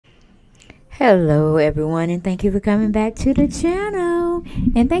Hello everyone, and thank you for coming back to the channel,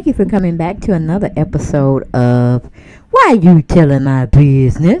 and thank you for coming back to another episode of Why You Telling My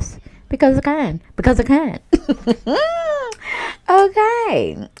Business? Because I can.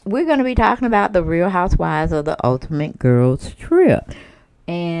 Okay, we're going to be talking about the Real Housewives of the Ultimate Girls Trip,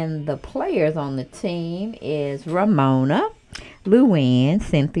 and the players on the team is Ramona, Luann,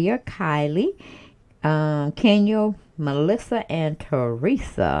 Cynthia, Kylie, Kenya, Melissa, and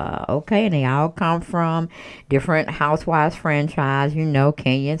Teresa. Okay, and they all come from different housewives franchise. You know,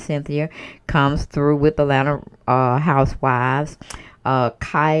 Kenya and Cynthia comes through with Atlanta housewives.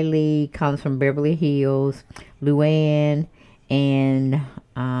 Kylie comes from Beverly Hills. Luann and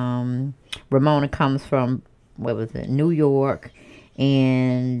Ramona comes from, New York.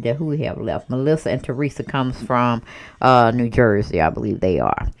 And who we have left? Melissa and Teresa comes from New Jersey, I believe they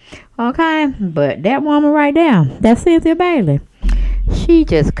are. Okay, but that woman right there, that's cynthiabailey. She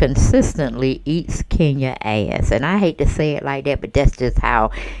just consistently eats Kenya ass. And I hate to say it like that, but that's just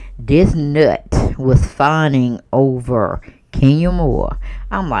how this nut was fawning over KenyaMoore.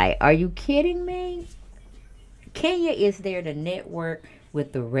 I'm like, are you kidding me? Kenya is there to network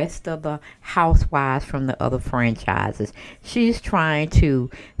with the rest of the housewives from the other franchises. She's trying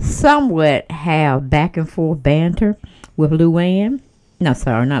to somewhat have back and forth banter with Luann. No,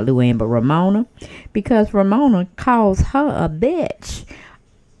 sorry, not Luann, but Ramona. Because Ramona calls her a bitch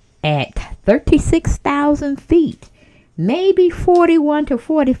at 36,000 feet. Maybe 41 to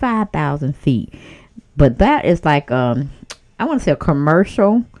 45,000 feet. But that is like, I want to say a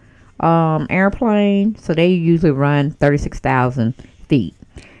commercial airplane. So they usually run 36,000 feet.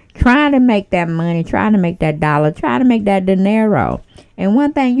 Trying to make that money, trying to make that dollar, trying to make that dinero. And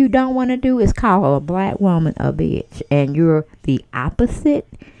one thing you don't want to do is call a black woman a bitch. And you're the opposite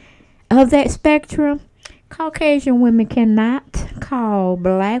of that spectrum. Caucasian women cannot call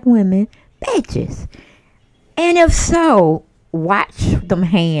black women bitches. And if so, watch them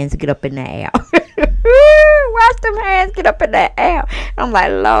hands get up in the air. Watch them hands get up in the air. I'm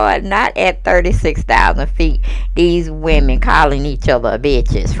like, Lord, not at 36,000 feet. These women calling each other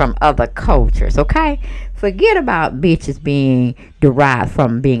bitches from other cultures, okay? Forget about bitches being derived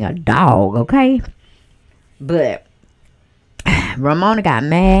from being a dog, okay? But Ramona got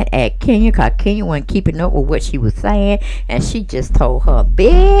mad at Kenya because Kenya wasn't keeping up with what she was saying. And she just told her,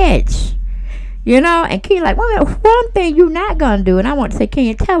 bitch. You know, and Kenya like, well, one thing you're not going to do, and I want to say,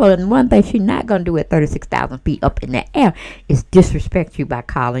 Kenya, tell her, and one thing she's not going to do at 36,000 feet up in the air is disrespect you by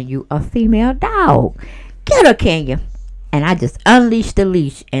calling you a female dog. Get her, Kenya. And I just unleashed the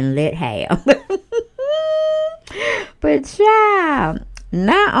leash and let have. But, child,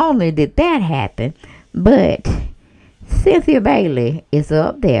 not only did that happen, but cynthiabailey is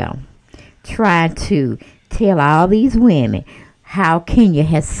up there trying to tell all these women how Kenya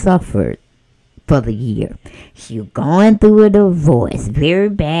has suffered for the year. She's going through a divorce, very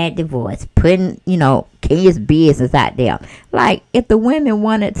bad divorce, putting, Kenya's business out there. Like, if the women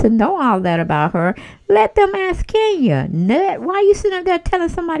wanted to know all that about her, let them ask Kenya. Nut, why you sitting up there telling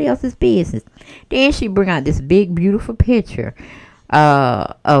somebody else's business? Then she bring out this big, beautiful picture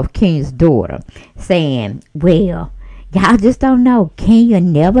of Kenya's daughter, saying, well, y'all just don't know. Kenya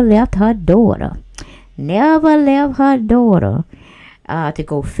never left her daughter. Never left her daughter. To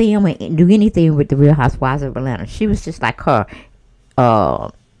go film and do anything with the Real Housewives of Atlanta. She was just like her,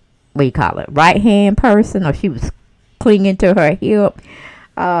 right-hand person, or she was clinging to her hip,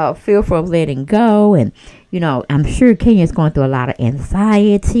 fearful of letting go. And, I'm sure Kenya's going through a lot of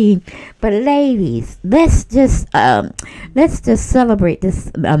anxiety. But ladies, let's just celebrate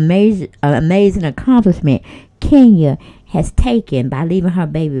this amazing accomplishment Kenya has taken by leaving her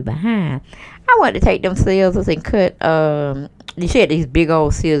baby behind. I want to take them scissors and cut, she had these big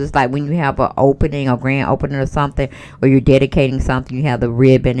old scissors, like when you have an opening, a grand opening or something, or you're dedicating something, you have the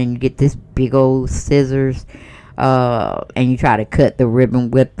ribbon and you get this big old scissors, and you try to cut the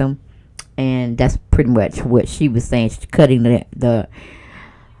ribbon with them. And that's pretty much what she was saying. She's cutting the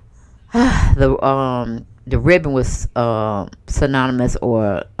ribbon was synonymous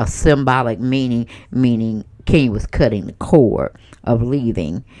or a symbolic meaning Kenya was cutting the cord of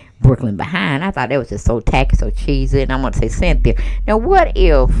leaving Brooklyn behind. I thought that was just so tacky, so cheesy. And I want to say, Cynthia, now what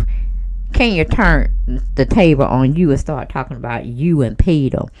if Kenya turned the table on you and started talking about you and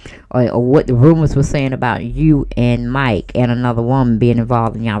Peter, or what the rumors were saying about you and Mike and another woman being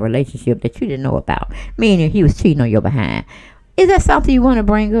involved in your relationship that you didn't know about, meaning he was cheating on your behind? Is that something you want to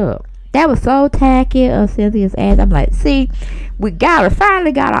bring up? That was so tacky of Cynthia's ass. I'm like, see, we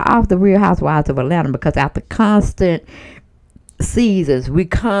finally got her off the Real Housewives of Atlanta, because after constant seasons, we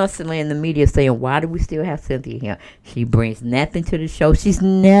constantly in the media saying, why do we still have Cynthia here? She brings nothing to the show. She's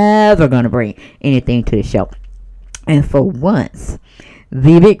never going to bring anything to the show. And for once,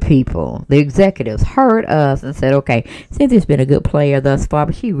 the big people, the executives, heard us and said, okay, Cynthia's been a good player thus far,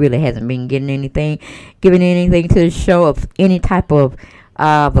 but she really hasn't been giving anything to the show of any type of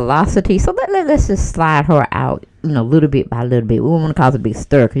velocity. So let's just slide her out, little bit by little bit. We don't want to cause a big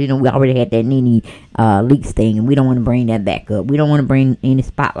stir because, we already had that neneleakes thing, and we don't want to bring that back up. We don't want to bring any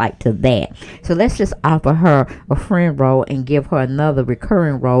spotlight to that. So let's just offer her a friend role and give her another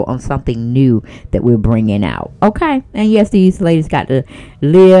recurring role on something new that we're bringing out. Okay? And yes, these ladies got to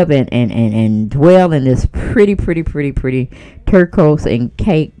live and dwell in this pretty turquoise and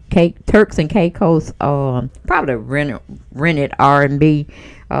Turks and Caicos, probably rented R&B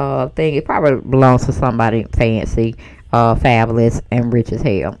thing. It probably belongs to somebody fancy, fabulous, and rich as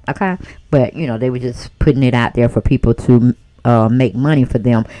hell. Okay, but they were just putting it out there for people to make money for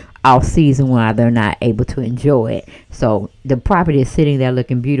them all season while they're not able to enjoy it. So the property is sitting there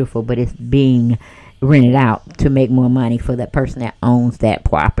looking beautiful, but it's being rented out to make more money for that person that owns that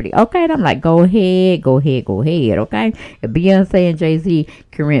property. Okay, and I'm like, go ahead. Okay, if Beyonce and Jay-Z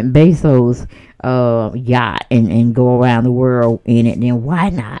can rent Bezos' yacht and go around the world in it, then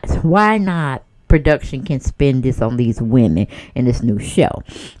why not? Production can spend this on these women in this new show.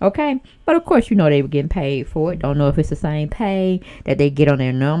 Okay, but of course they were getting paid for it. Don't know if it's the same pay that they get on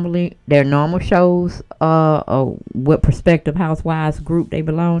their normal shows, or what prospective housewives group they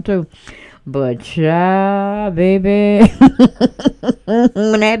belong to. But yeah, baby,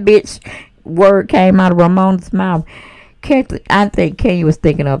 when that bitch word came out of Ramona's mouth, I think Kenya was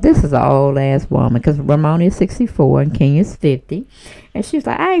thinking of, this is an old ass woman, because Ramona is 64 and Kenya's 50, and she's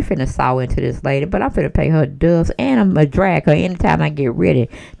like, I ain't finna saw into this lady, but I'm finna pay her dubs, and I'm gonna drag her anytime I get ready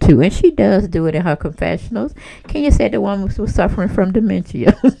to. And she does do it in her confessionals. Kenya said the woman was suffering from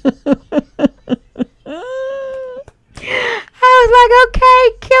dementia. I was like, okay,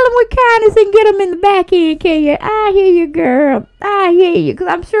 kill him with kindness and get him in the back end, Kenya. I hear you, girl. I hear you. Because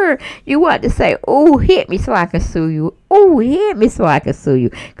I'm sure you want to say, oh, hit me so I can sue you. Oh, hit me so I can sue you.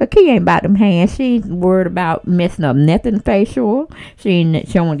 Because Kenya ain't about them hands. She ain't worried about messing up nothing facial. She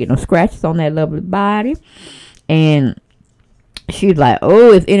don't want to get no scratches on that lovely body. And she's like,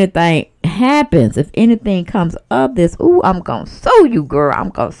 oh, if anything happens, if anything comes of this, oh, I'm gonna sue you, girl. I'm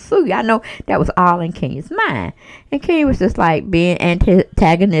gonna sue you. I know that was all in Kenya's mind, and Kenya was just like being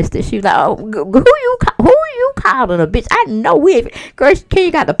antagonistic. She was like, oh, who you calling a bitch? I know girl.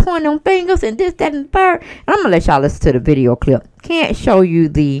 Kenya got the point on fingers and this, that, and the third. And I'm gonna let y'all listen to the video clip. Can't show you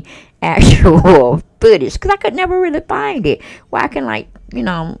the actual footage because I could never really find it where I can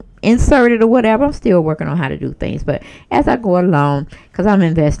insert it or whatever. I'm still working on how to do things, but as I go along, because I'm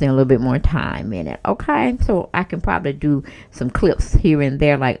investing a little bit more time in it. Okay, so I can probably do some clips here and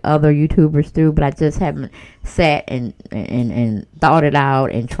there like other YouTubers do, but I just haven't sat and thought it out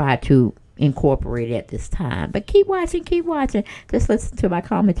and tried to incorporate it at this time. But keep watching. Just listen to my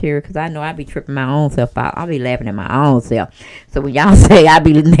commentary, because I know I be tripping my own self out. I'll be laughing at my own self. So when y'all say I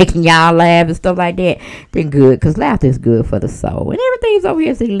be making y'all laugh and stuff like that, then good, because laughter is good for the soul. And everything's over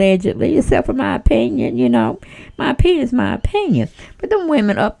here is allegedly, except for my opinion. My opinion is my opinion. But them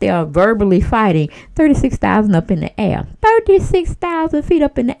women up there are verbally fighting 36,000 up in the air. 36,000 feet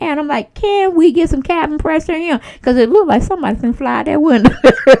up in the air. And I'm like, can we get some cabin pressure in here? Because it looked like somebody can fly that window.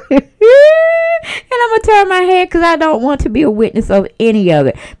 And I'm going to turn my head because I don't want to be a witness of any of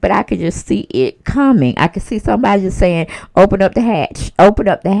it. But I could just see it coming. I could see somebody just saying, open up the hatch. Open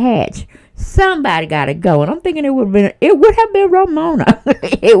up the hatch. Somebody got to go. And I'm thinking it would have been Ramona.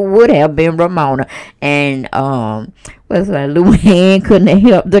 It would have been Ramona. And Luann couldn't have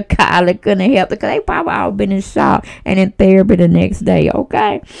helped her. Kylie couldn't have helped her, because they probably all been in shock and in therapy the next day.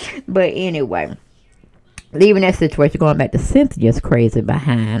 Okay. But anyway, leaving that situation, going back to Cynthia's crazy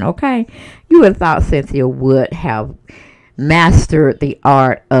behind. Okay. You would have thought Cynthia would have mastered the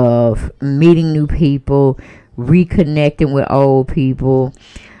art of meeting new people, reconnecting with old people,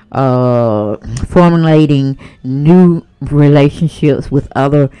 formulating new relationships with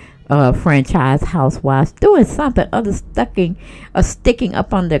other franchise housewives, doing something other sticking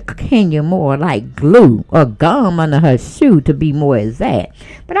up under KenyaMoore like glue or gum under her shoe, to be more exact.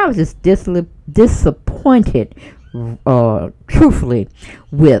 But I was just disappointed, truthfully,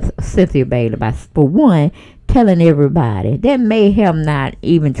 with cynthiabailey by, for one, telling everybody that may have not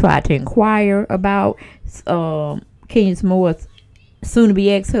even tried to inquire about KenyaMoore's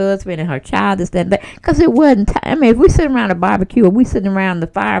soon-to-be ex-husband and her child, this, that, and that. Because it wasn't time. I mean, if we sitting around a barbecue or we sitting around the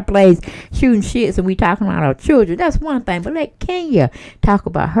fireplace shooting shits and we talking about our children, that's one thing. But let Kenya talk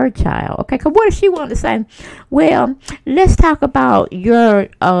about her child, okay? Because what if she wanted to say, well, let's talk about your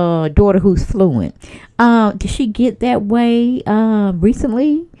daughter who's fluent. Did she get that way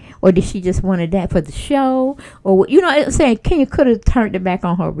recently? Or did she just wanted that for the show? Or, you know, I'm saying Kenya could have turned it back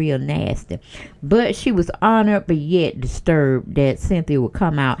on her real nasty. But she was honored, but yet disturbed that Cynthia would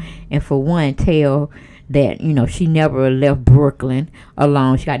come out and, for one, tell that, you know, she never left Brooklyn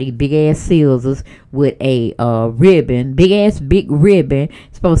alone. She got these big-ass scissors with a ribbon, big ribbon.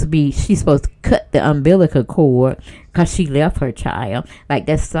 She's supposed to cut the umbilical cord because she left her child. Like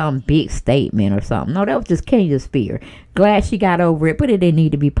that's some big statement or something. No, that was just Kenya's fear. Glad she got over it, but it didn't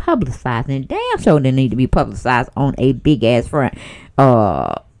need to be publicized. And damn sure didn't need to be publicized on a big-ass front,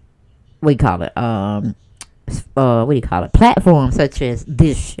 platform such as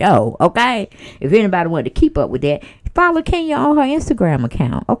this show, okay? If anybody wanted to keep up with that, follow Kenya on her Instagram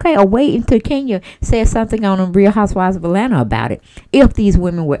account, okay? Or wait until Kenya says something on the Real Housewives of Atlanta about it, if these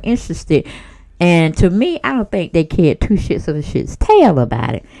women were interested. And to me, I don't think they cared two shits of a shit's tail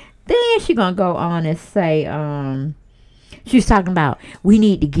about it. Then she gonna go on and say, she's talking about we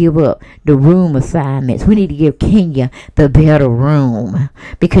need to give up the room assignments. We need to give Kenya the better room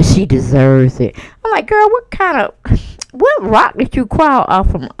because she deserves it. I'm like, girl, what rock did you crawl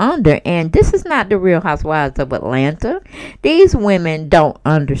off from under? And this is not the Real Housewives of Atlanta. These women don't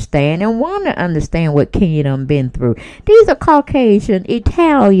understand and want to understand what Kenya done been through. These are Caucasian,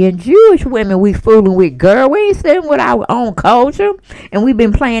 Italian, Jewish women we fooling with, girl. We ain't sitting with our own culture. And we've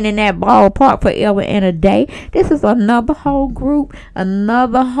been playing in that ballpark forever and a day. This is another whole group,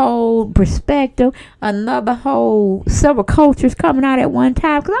 another whole perspective, another whole several cultures coming out at one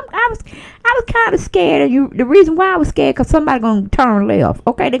time. Because I was kind of scared. And the reason why I was scared, because somebody gonna turn left.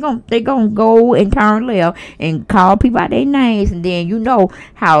 Okay, they gonna go and turn left and call people out their names, and then you know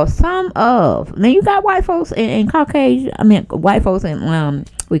how now you got white folks and Caucasian. I mean white folks and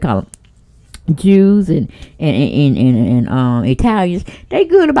we call them Jews and Italians. They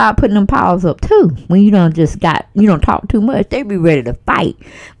good about putting them paws up too. When you don't talk too much, they be ready to fight.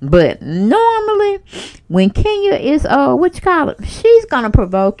 But normally, when Kenya is she's gonna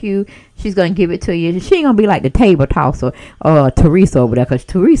provoke you. She's gonna give it to you. She ain't gonna be like the table tosser Teresa over there, cause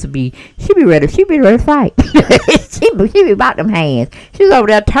Teresa be ready to fight. she be about them hands. She's over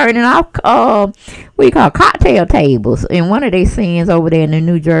there turning off cocktail tables. In one of their scenes over there in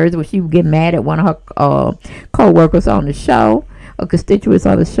New Jersey, where she would get mad at one of her co-workers on the show, or constituents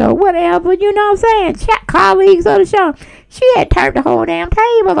on the show, whatever, you know what I'm saying, chat colleagues on the show. She had turned the whole damn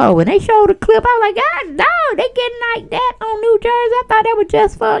table over, and they showed a clip. I was like, God, no, they getting like that on New Jersey. I thought that was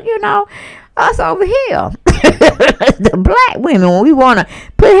just for, us over here. The black women, when we want to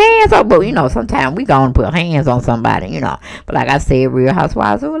put hands on, but sometimes we gonna put hands on somebody, But like I said, Real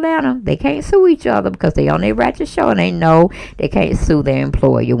Housewives of Atlanta, they can't sue each other because they on their ratchet show, and they know they can't sue their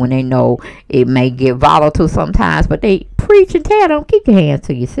employer when they know it may get volatile sometimes. But they preach and tell them, keep your hands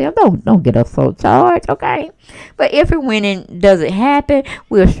to yourself. Don't get us so charged, okay? But if and when it doesn't happen,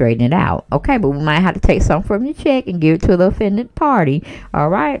 we'll straighten it out, okay? But we might have to take something from your check and give it to the offended party, all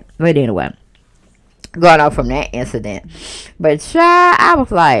right? But anyway, going off from that incident. But child, I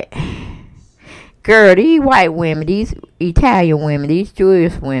was like, girl, these white women, these Italian women, these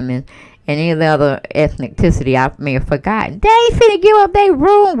Jewish women, and any other ethnicity I may have forgotten, they ain't finna give up their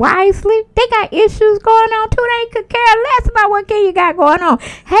room wisely. They got issues going on too. They could care less about what Kenya got going on.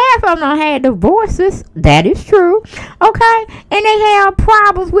 Half of them had divorces. That is true. Okay? And they have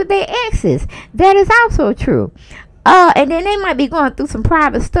problems with their exes. That is also true. And then they might be going through some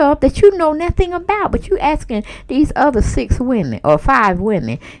private stuff that you know nothing about, but you asking these other 6 women or 5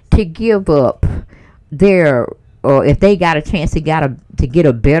 women to give up or if they got a chance to get a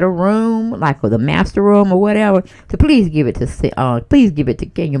better room, like the master room or whatever, to please give it to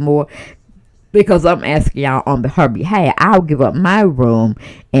KenyaMoore, because I'm asking y'all on her behalf. I'll give up my room,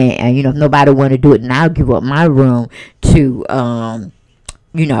 and if nobody want to do it, and I'll give up my room to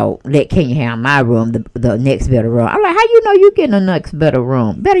let Kenya have my room, the next better room. I'm like, how you getting the next better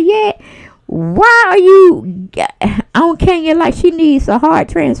room? Better yet, why are you on Kenya like she needs a heart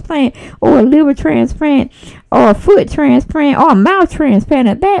transplant or a liver transplant or a foot transplant or a mouth transplant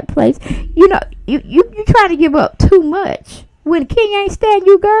at that place? You trying to give up too much. When Kenya ain't stand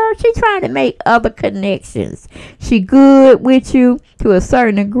you, girl, she trying to make other connections. She good with you to a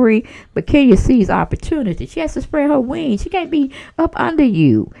certain degree, but Kenya sees opportunity. She has to spread her wings. She can't be up under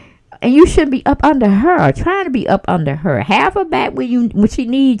you. And you shouldn't be up under her, trying to be up under her. Have her back when she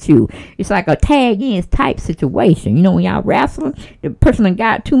needs you. It's like a tag in type situation. You know, when y'all wrestling, the person that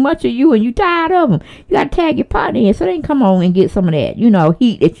got too much of you and you tired of them, you got to tag your partner in so they can come on and get some of that, you know,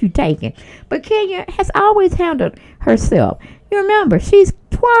 heat that you taking. But Kenya has always handled herself. You remember, she's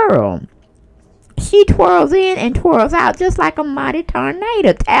twirl. She twirls in and twirls out just like a mighty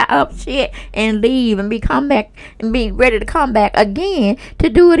tornado. Tear up shit and leave and come back and be ready to come back again to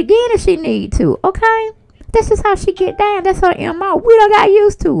do it again if she need to. Okay? This is how she get down. That's her MO. We done got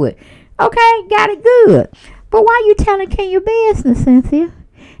used to it. Okay? Got it good. But why you telling Kenya business, Cynthia?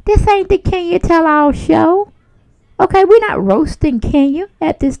 This ain't the Kenya Tell All show. Okay, we're not roasting Kenya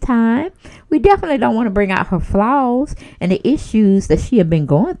at this time. We definitely don't want to bring out her flaws and the issues that she had been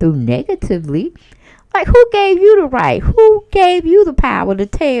going through negatively. Like, who gave you the right? Who gave you the power to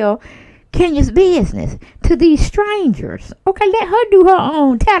tell Kenya's business to these strangers? Okay, let her do her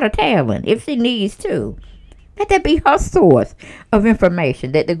own tattletaling if she needs to. Let that be her source of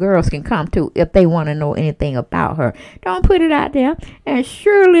information that the girls can come to if they want to know anything about her. Don't put it out there. And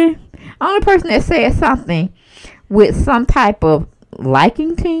surely, only person that says something with some type of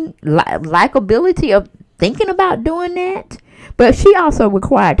likability of thinking about doing that, but she also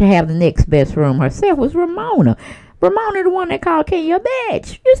required to have the next best room herself, was Ramona. Ramona, the one that called Kenya a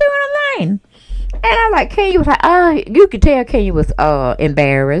bitch. You see what I'm saying? And I like, Kenya was like, you could tell Kenya was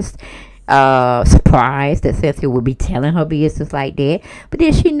embarrassed, surprised that Cynthia would be telling her business like that. But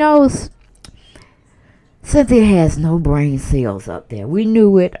then she knows Cynthia has no brain cells up there. We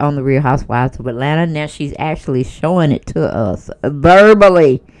knew it on the Real Housewives of Atlanta. Now she's actually showing it to us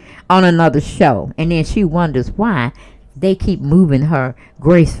verbally on another show. And then she wonders why they keep moving her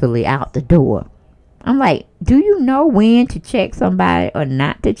gracefully out the door. I'm like, do you know when to check somebody or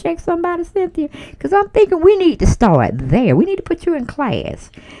not to check somebody, Cynthia? Because I'm thinking we need to start there. We need to put you in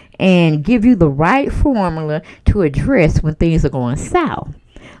class and give you the right formula to address when things are going south.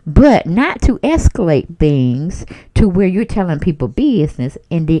 But not to escalate things to where you're telling people business,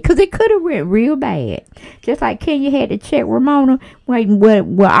 because it could have went real bad. Just like Kenya had to check Ramona when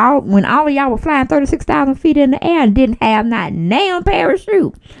all of y'all were flying 36,000 feet in the air and didn't have not damn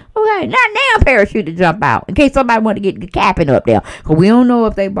parachute. Okay, not damn parachute to jump out in case somebody wanted to get the capping up there. Cause we don't know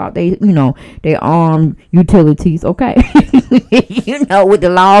if they brought their armed utilities. Okay, you know, with the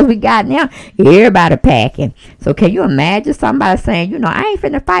laws we got now, everybody packing. So can you imagine somebody saying, I ain't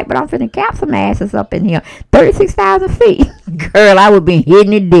finna fight, but I'm finna cap some asses up in here, 36,000 feet. Girl, I would be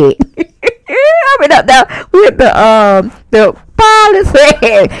hitting it dick. I've been up there with the pilot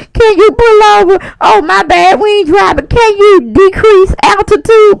said, can you pull over? Oh, my bad, we ain't driving. Can you decrease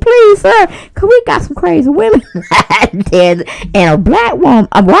altitude, please, sir? Because we got some crazy women and a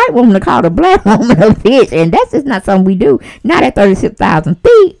white woman to call a black woman a bitch. And that's just not something we do. Not at 36,000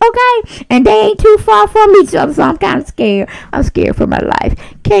 feet, okay? And they ain't too far from each other, so I'm kind of scared. I'm scared for my life.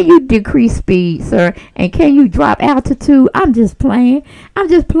 Can you decrease speed, sir? And can you drop altitude? I'm just playing.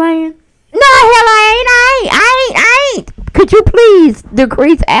 No, hell I ain't. Could you please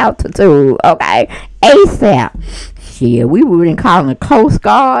decrease altitude, okay? ASAP. Shit, we were in calling the Coast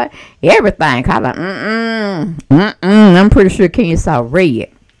Guard, everything. Calling, I'm pretty sure Kenya saw red.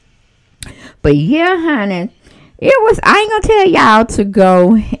 But yeah, honey, I ain't gonna tell y'all to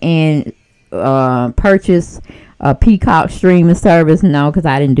go and purchase a Peacock streaming service. No, because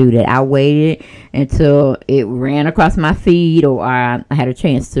I didn't do that. I waited until it ran across my feed, or I had a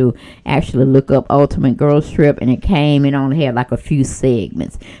chance to actually look up Ultimate Girls Trip, and it came and only had like a few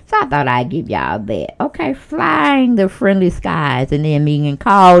segments. So I thought I'd give y'all that. Okay, flying the friendly skies and then being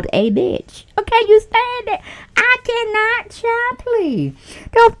called a bitch. Okay, you stand it. I cannot, child, please.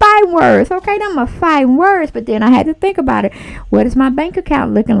 Don't fight words, okay? Them are fighting words, but then I had to think about it. What is my bank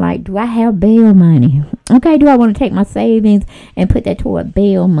account looking like? Do I have bail money? Okay, do I want to take my savings and put that toward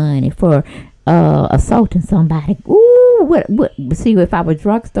bail money for assaulting somebody? Ooh, what? See, if I was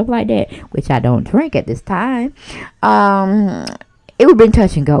drunk, stuff like that, which I don't drink at this time, it would have been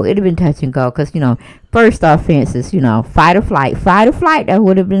touch and go. It would have been touch and go because, first offenses, fight or flight. Fight or flight, that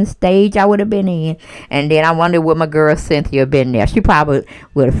would have been the stage I would have been in. And then I wonder would my girl Cynthia been there. She probably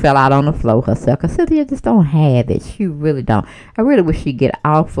would have fell out on the floor herself because Cynthia just don't have it. She really don't. I really wish she'd get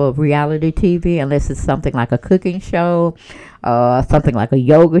off of reality TV unless it's something like a cooking show, something like a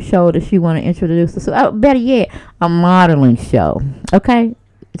yoga show that she want to introduce us. So, better yet, a modeling show. Okay?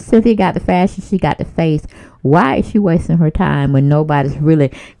 Cynthia got the fashion, she got the face. Why is she wasting her time when nobody's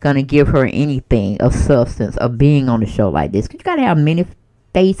really going to give her anything of substance of being on a show like this? 'Cause you got to have many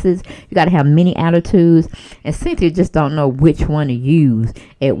faces. You got to have many attitudes. And Cynthia just don't know which one to use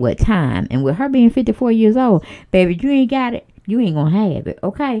at what time. And with her being 54 years old, baby, you ain't got it. you ain't gonna have it,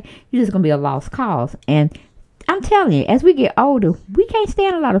 okay? You're just gonna be a lost cause. And I'm telling you, as we get older, we can't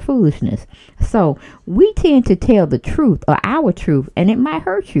stand a lot of foolishness. So we tend to tell the truth or our truth, and it might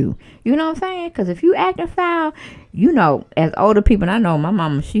hurt you. You know what I'm saying? Because if you acting foul, you know, as older people, and I know my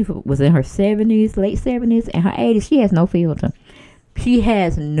mama, she was in her 70s, late 70s, and her 80s. She has no filter. She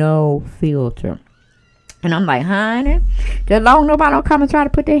has no filter. And I'm like, honey, just long nobody don't come and try to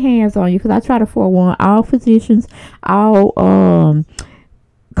put their hands on you. Because I try to forewarn all physicians, all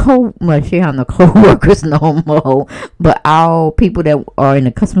well, she have no co-workers no more, but all people that are in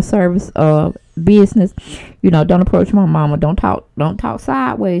the customer service business, you know, don't approach my mama. Don't talk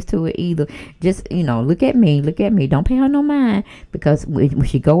sideways to it either. Just, you know, look at me. Don't pay her no mind, because when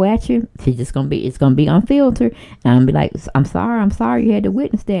she go at you, it's gonna be unfiltered, and I'm gonna be like, I'm sorry you had to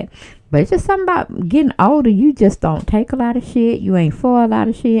witness that. But it's just something about getting older. You just don't take a lot of shit. You ain't for a lot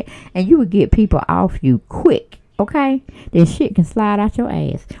of shit, and you would get people off you quick. Okay, then shit can slide out your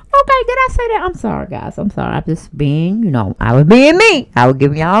ass. Okay, did I say that? I'm sorry, guys. I'm sorry. I'm just being, you know, I was being me. I was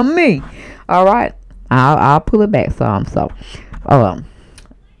giving y'all me. All right, I'll pull it back some. So, I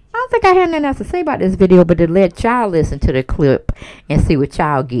don't think I had nothing else to say about this video, but to let y'all listen to the clip and see what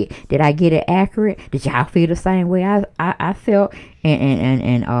y'all get. Did I get it accurate? Did y'all feel the same way I felt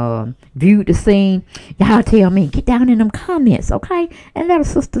and viewed the scene? Y'all tell me. Get down in them comments, okay? And let a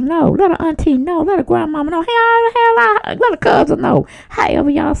sister know. Let a auntie know. Let a grandmama know. Let a cousin know. However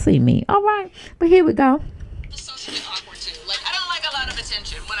y'all see me. All right? But here we go. It's socially awkward too. Like, I don't like a lot of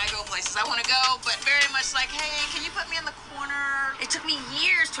attention when I go places. I want to go, but very much like, hey, can you put me in the corner? It took me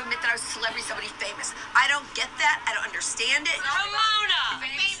years to admit that I was a celebrity, somebody famous. I don't get that. I don't understand it. Ramona,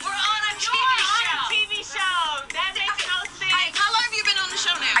 we're on a TV show. That makes no sense. How long have you been on the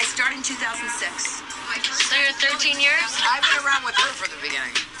show now? I started in 2006. So you're 13 years? I've been around with her from the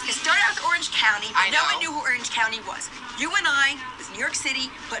beginning. It started out with Orange County. No one knew who Orange County was. You and I, was New York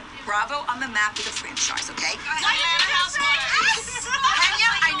City, put Bravo on the map with a franchise, okay? Kenya,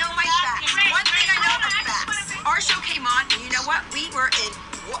 I know my facts. One thing I know are facts. Our show came on, and you know what? We were in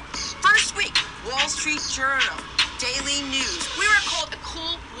first week, Wall Street Journal, Daily News. We were called the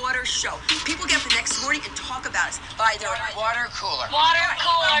Cool Water Show. People get up the next morning and talk about us by their water cooler. Water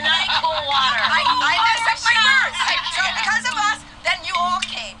cooler, not cool water. I messed up my words. So because of us, then you all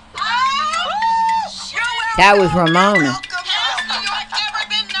came. That was Ramona.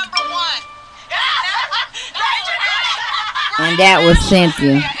 And that was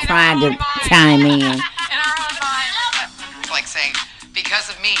Cynthia trying to chime in. Like saying, because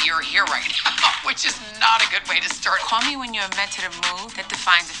of me, you're here right now, which is not a good way to start. Call me when you invented a move that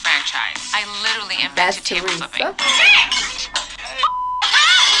defines a franchise. I literally invented table flipping.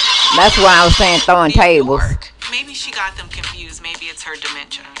 That's why I was saying throwing tables. Maybe she got them confused. Maybe it's her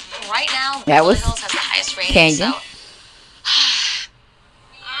dementia. Right now, that was Hills has the highest rating. Kenya. So.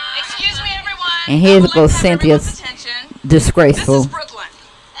 Excuse me, everyone. And here goes Cynthia's disgraceful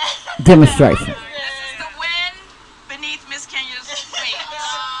demonstration. This is the wind beneath Miss Kenya's wings.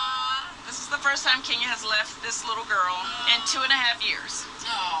 This is the first time Kenya has left this little girl in 2.5 years.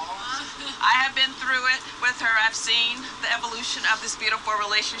 I have been through it with her. I've seen the evolution of this beautiful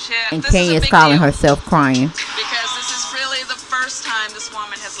relationship. And Kenya's calling herself crying. Because this is really the first time this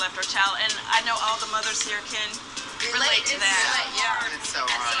woman has left her child. And I know all the mothers here can relate to that. It's so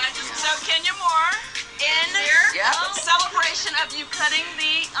hard. So KenyaMoore, in celebration of you cutting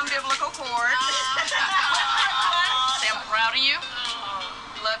the umbilical cord. Say I'm proud of you.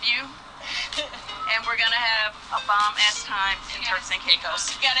 Love you. And we're gonna have a bomb-ass time in Turks and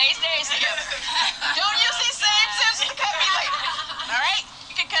Caicos. We got 8 days together. Don't use these same scissors to cut me later. All right?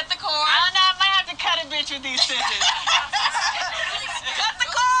 You can cut the cord. I don't know, I might have to cut a bitch with these scissors. Cut the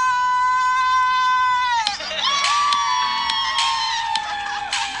cord!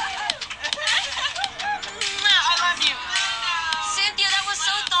 I love you. Cynthia, that was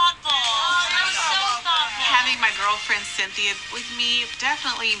so thoughtful. That was so thoughtful. Having my girlfriend Cynthia with me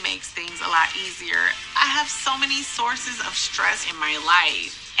definitely makes things a lot easier. I have so many sources of stress in my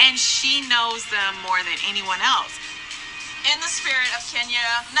life, and she knows them more than anyone else. In the spirit of Kenya,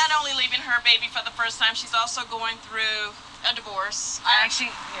 not only leaving her baby for the first time, she's also going through a divorce. I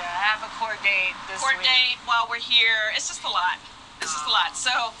have a court date this week. Court date while we're here. It's just a lot. It's just a lot.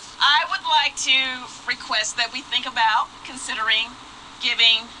 So I would like to request that we think about considering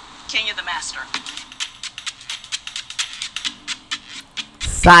giving Kenya the master.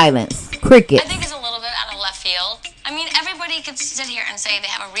 Silence. Cricket. I think it's a little bit out of left field. I mean, everybody could sit here and say they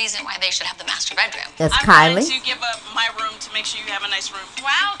have a reason why they should have the master bedroom. That's I'm Kylie. going to give up my room to make sure you have a nice room.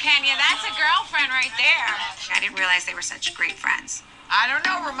 Wow, Kenya, that's a girlfriend right there. I didn't realize they were such great friends. I don't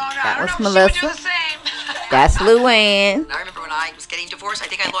know, Ramona. That I was don't know if she Melissa. would do the same. That's Luann. I remember when I was getting divorced, I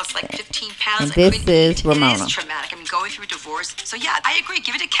think I lost like 15 pounds. And this is Ramona. It is traumatic. I mean, going through a divorce. So yeah, I agree.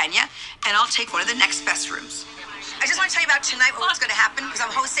 Give it to Kenya, and I'll take one of the next best rooms. I just want to tell you about tonight, what's going to happen, because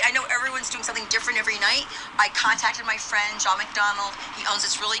I'm hosting. I know everyone's doing something different every night. I contacted my friend, John McDonald. He owns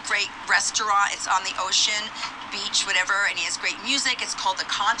this really great restaurant. It's on the ocean, beach, whatever, and he has great music. It's called the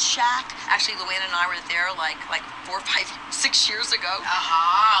Conch Shack. Actually, Luann and I were there like 4, 5, 6 years ago.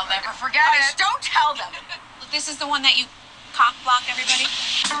 I'll never forget it. Don't tell them. This is the one that you cock block everybody?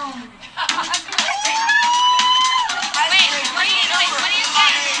 Wait, what do you say?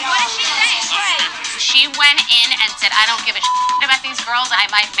 What did she say? She went in and said, I don't give a shit about these girls. I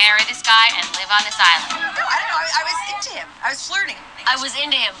might marry this guy and live on this island. No, I don't know. I was into him. I was flirting. I was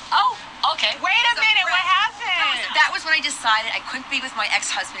into him. Oh, okay. Wait a minute, what happened? That was when I decided I couldn't be with my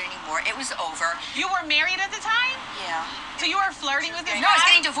ex-husband anymore. It was over. You were married at the time? Yeah. So you were flirting with this No, guy? I was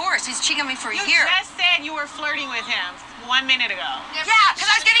getting divorced. He's cheating on me for a You year. just said you were flirting with him 1 minute ago. Yeah, because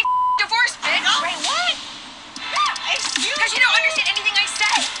I was getting divorced, bitch. Wait, what? Excuse Because you don't understand anything I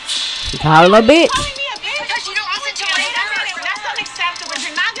say. She called her a bitch. calling me a bitch? Because you don't listen to my words. That's unacceptable. What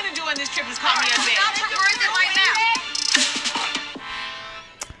you're not going to do on this trip is call me a bitch. Not put words in my mouth.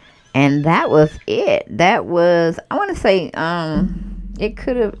 And that was it. That was, I want to say, it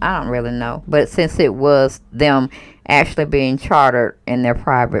could have, I don't really know. But since it was them actually being chartered in their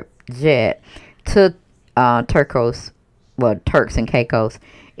private jet to Turks and Caicos,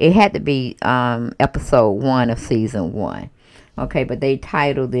 it had to be episode 1 of season 1. Okay, but they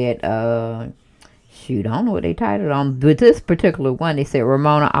titled it, shoot, I don't know what they titled on. But this particular one, they said,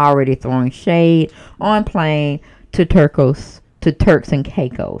 Ramona already throwing shade on plane to Turks and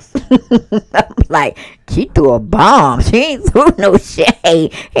Caicos. I'm like, she threw a bomb. She ain't threw no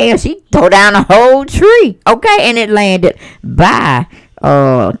shade. Hell, she tore down a whole tree. Okay, and it landed by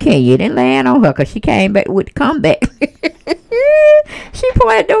Kenya. It didn't land on her because she came back with the comeback. She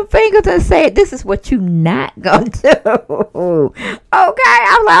pointed them fingers and said, this is what you not gonna do. Okay,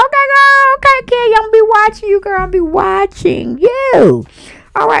 I was like, okay, girl, okay, Kenya, I'm gonna be watching you, girl. I'll be watching you.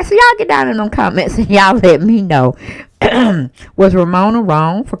 All right, so y'all get down in them comments and y'all let me know. Was Ramona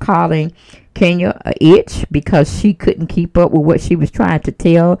wrong for calling Kenya a itch because she couldn't keep up with what she was trying to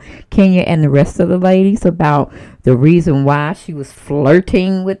tell Kenya and the rest of the ladies about the reason why she was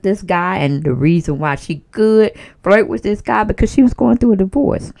flirting with this guy and the reason why she could flirt with this guy because she was going through a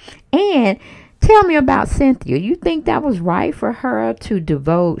divorce? And tell me about Cynthia. You think that was right for her to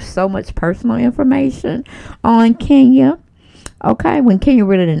devote so much personal information on Kenya? Okay, when Kenya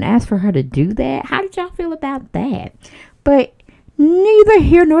really didn't ask for her to do that. How did y'all feel about that? But neither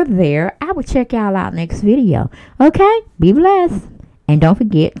here nor there. I will check y'all out next video. Okay, be blessed. And don't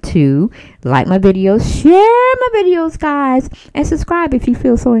forget to like my videos, share my videos, guys, and subscribe if you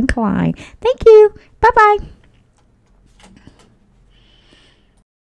feel so inclined. Thank you. Bye-bye.